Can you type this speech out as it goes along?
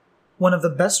one of the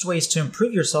best ways to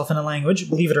improve yourself in a language,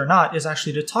 believe it or not, is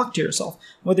actually to talk to yourself.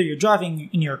 Whether you're driving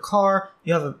in your car,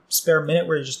 you have a spare minute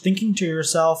where you're just thinking to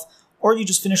yourself, or you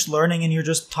just finished learning and you're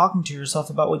just talking to yourself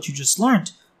about what you just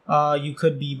learned. You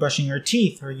could be brushing your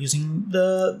teeth or using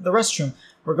the restroom.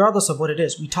 Regardless of what it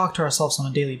is, we talk to ourselves on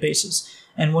a daily basis.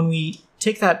 And when we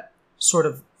take that sort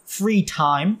of free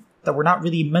time, that we're not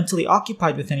really mentally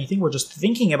occupied with anything, we're just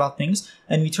thinking about things,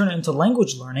 and we turn it into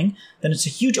language learning, then it's a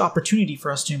huge opportunity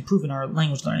for us to improve in our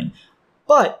language learning.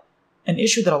 But an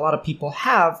issue that a lot of people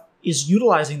have is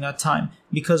utilizing that time,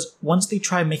 because once they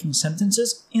try making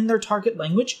sentences in their target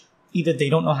language, either they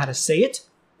don't know how to say it,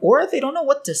 or they don't know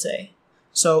what to say.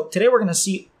 So today we're going to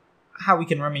see how we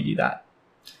can remedy that.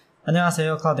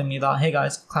 안녕하세요, Cloud입니다. Hey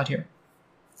guys, Cloud here.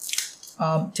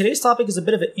 Today's topic is a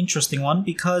bit of an interesting one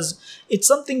because it's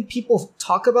something people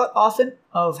talk about often,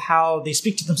 of how they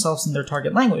speak to themselves in their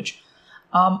target language.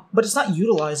 But it's not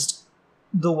utilized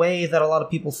the way that a lot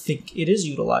of people think it is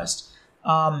utilized.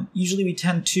 Usually we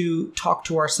tend to talk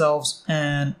to ourselves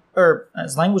or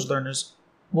as language learners,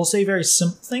 we'll say very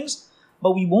simple things,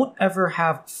 but we won't ever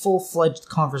have full-fledged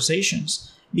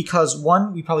conversations because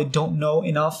one, we probably don't know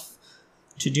enough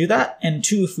to do that, and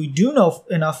two, if we do know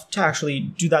enough to actually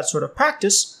do that sort of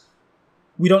practice,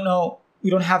 we don't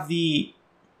have the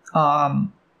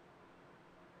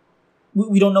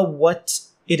we don't know what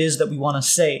it is that we want to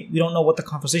say. We don't know what the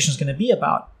conversation is going to be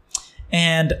about.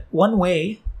 And one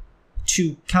way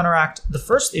to counteract the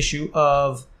first issue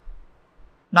of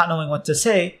not knowing what to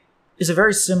say is a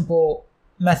very simple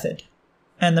method.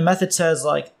 And the method says,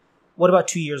 like, what about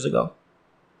 2 years ago?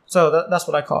 So that's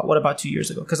what I call it. What about 2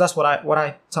 years ago? Because that's what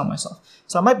I tell myself.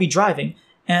 So I might be driving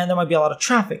and there might be a lot of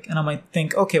traffic, and I might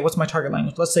think, okay, what's my target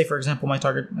language? Let's say, for example, my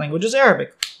target language is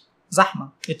Arabic.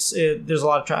 Zahma. There's a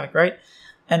lot of traffic, right?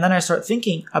 And then I start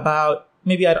thinking about,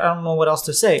 maybe I don't know what else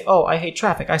to say. Oh, I hate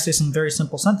traffic. I say some very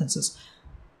simple sentences.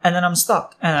 And then I'm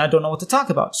stuck and I don't know what to talk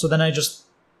about. So then I just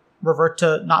revert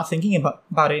to not thinking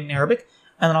about it in Arabic,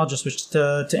 and then I'll just switch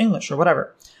to English or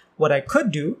whatever. What I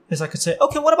could do is I could say,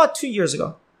 okay, what about 2 years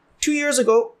ago? 2 years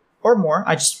ago or more,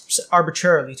 I just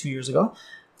arbitrarily 2 years ago,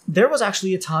 there was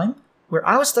actually a time where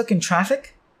I was stuck in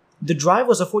traffic. The drive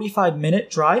was a 45-minute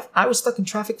drive. I was stuck in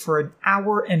traffic for 1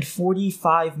 hour and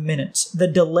 45 minutes. The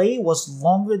delay was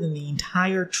longer than the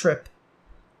entire trip.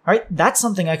 All right? That's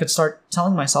something I could start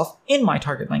telling myself in my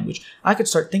target language. I could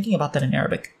start thinking about that in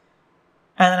Arabic.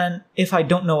 And then if I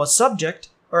don't know a subject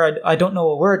or I don't know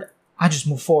a word, I just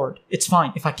move forward. It's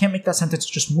fine. If I can't make that sentence,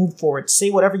 just move forward. Say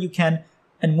whatever you can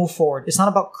and move forward. It's not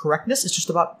about correctness. It's just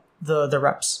about the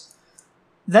reps.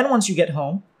 Then once you get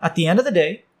home, at the end of the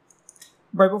day,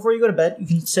 right before you go to bed, you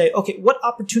can say, okay, what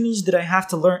opportunities did I have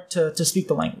to learn to speak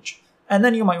the language? And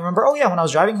then you might remember, oh yeah, when I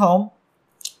was driving home,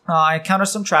 I encountered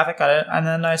some traffic at it, and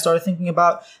then I started thinking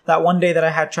about that one day that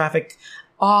I had traffic.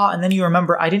 And then you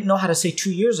remember, I didn't know how to say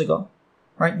 2 years ago,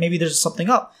 right? Maybe there's something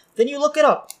up. Then you look it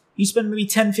up. You spend maybe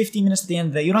 10, 15 minutes at the end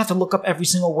of the day. You don't have to look up every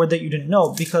single word that you didn't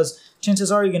know, because chances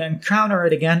are you're going to encounter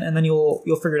it again, and then you'll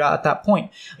figure it out at that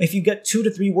point. If you get 2 to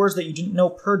 3 words that you didn't know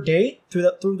per day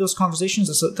through those conversations,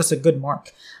 that's a good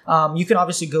mark. You can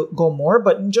obviously go more,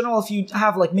 but in general, if you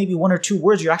have like maybe 1 or 2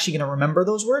 words, you're actually going to remember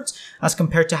those words, as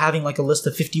compared to having like a list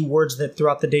of 50 words that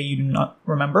throughout the day you do not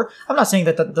remember. I'm not saying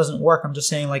that doesn't work. I'm just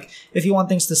saying, like, if you want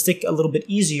things to stick a little bit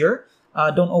easier,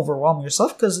 don't overwhelm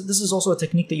yourself, because this is also a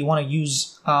technique that you want to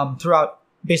use throughout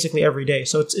basically every day.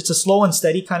 So it's a slow and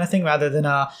steady kind of thing, rather than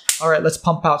all right, let's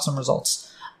pump out some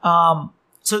results.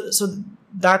 So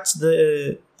that's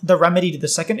the remedy to the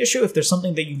second issue. If there's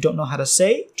something that you don't know how to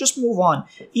say, just move on.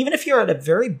 Even if you're at a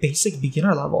very basic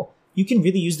beginner level, you can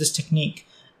really use this technique.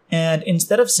 And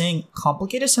instead of saying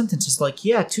complicated sentences like,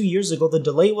 yeah, 2 years ago the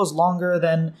delay was longer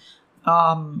than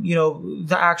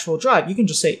the actual drive, you can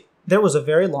just say, there was a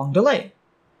very long delay.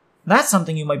 That's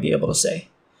something you might be able to say.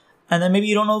 And then maybe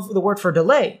you don't know the word for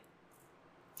delay.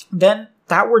 Then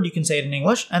that word you can say it in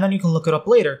English, and then you can look it up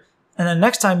later. And then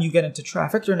next time you get into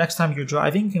traffic, or next time you're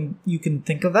driving, you can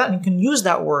think of that and you can use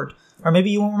that word. Or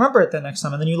maybe you won't remember it the next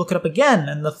time, and then you look it up again,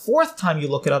 and the 4th time you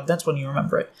look it up, that's when you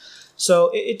remember it. So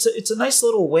it's a nice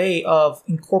little way of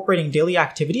incorporating daily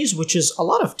activities, which is a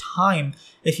lot of time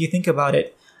if you think about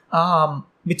it.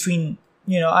 Between,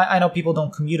 I know people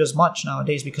don't commute as much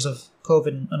nowadays because of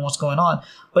COVID and what's going on,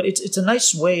 but it's a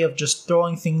nice way of just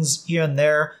throwing things here and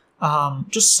there,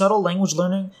 just subtle language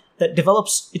learning that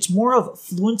develops. It's more of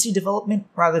fluency development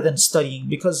rather than studying,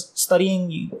 because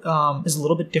studying is a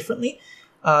little bit differently.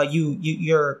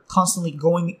 You're constantly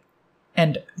going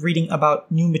and reading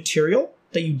about new material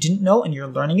that you didn't know, and you're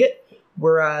learning it,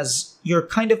 whereas you're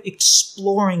kind of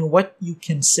exploring what you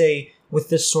can say with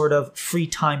this sort of free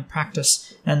time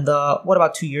practice and the what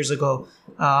about 2 years ago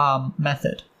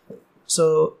method.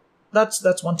 So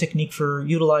that's one technique for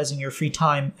utilizing your free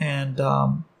time and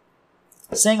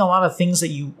saying a lot of things that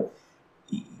you,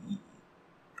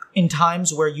 in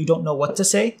times where you don't know what to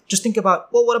say, just think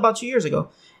about, well, what about 2 years ago?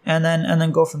 And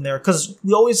then go from there. Because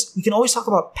we can always talk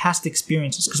about past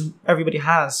experiences, because everybody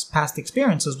has past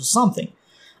experiences with something.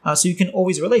 So you can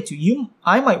always relate to.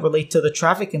 I might relate to the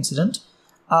traffic incident.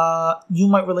 You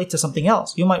might relate to something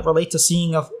else. You might relate to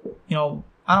seeing F1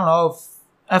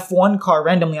 car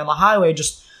randomly on the highway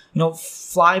just,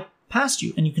 fly past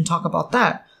you, and you can talk about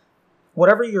that.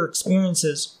 Whatever your experience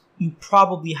is, you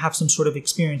probably have some sort of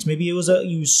experience. Maybe it was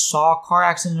you saw a car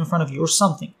accident in front of you or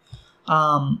something.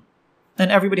 And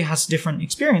everybody has different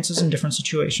experiences in different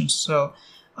situations. So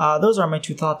those are my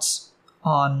 2 thoughts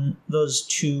on those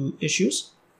 2 issues.